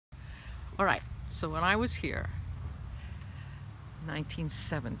All right, so when I was here,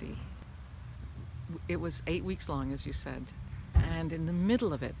 1970, it was 8 weeks long, as you said, and in the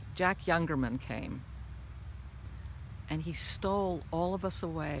middle of it, Jack Youngerman came, and he stole all of us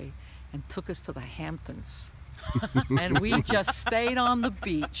away and took us to the Hamptons. And we just stayed on the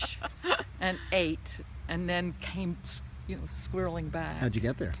beach and ate, and then came, squirreling back. How'd you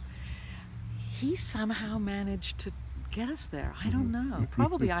get there? He somehow managed to get us there. I don't know.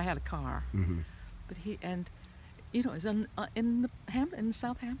 Probably I had a car, but it was in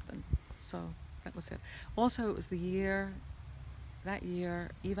Southampton. So that was it. Also, it was that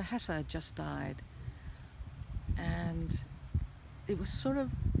year Eva Hesse had just died, and it was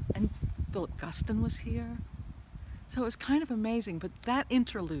and Philip Guston was here. So it was kind of amazing, but that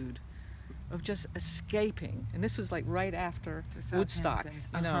interlude of just escaping, and this was like right after Woodstock,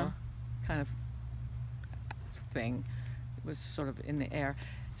 kind of thing. It was sort of in the air.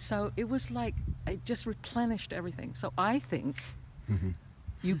 So it was like, it just replenished everything. So I think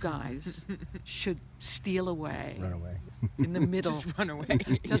you guys should steal away. Run away. In the middle. Just run away.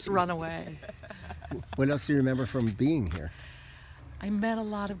 Just run away. What else do you remember from being here? I met a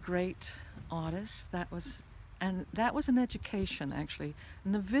lot of great artists. That was an education, actually.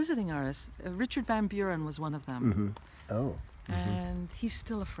 And the visiting artists, Richard Van Buren was one of them. Oh. And he's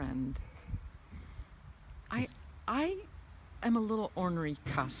still a friend. I am a little ornery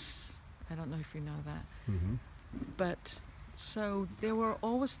cuss. I don't know if you know that. But so there were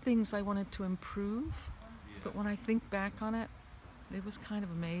always things I wanted to improve. But when I think back on it, it was kind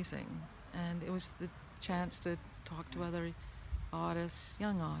of amazing. And it was the chance to talk to other artists,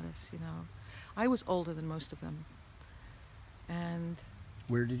 young artists, I was older than most of them. And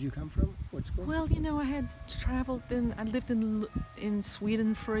where did you come from? What school? Well, I had traveled I lived in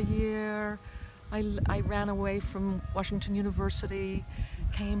Sweden for a year. I ran away from Washington University,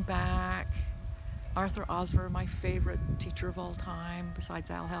 came back. Arthur Osler, my favorite teacher of all time,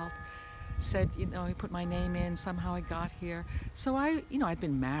 besides Al Held, said, he put my name in, somehow I got here. So I'd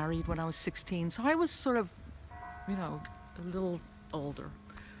been married when I was 16, so I was sort of, a little older,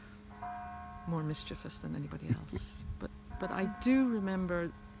 more mischievous than anybody else. But I do remember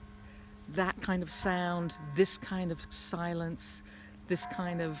that kind of sound, this kind of silence, this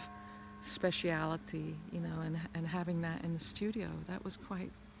kind of speciality, and having that in the studio. That was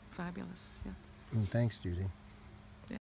quite fabulous, yeah. Thanks, Judy.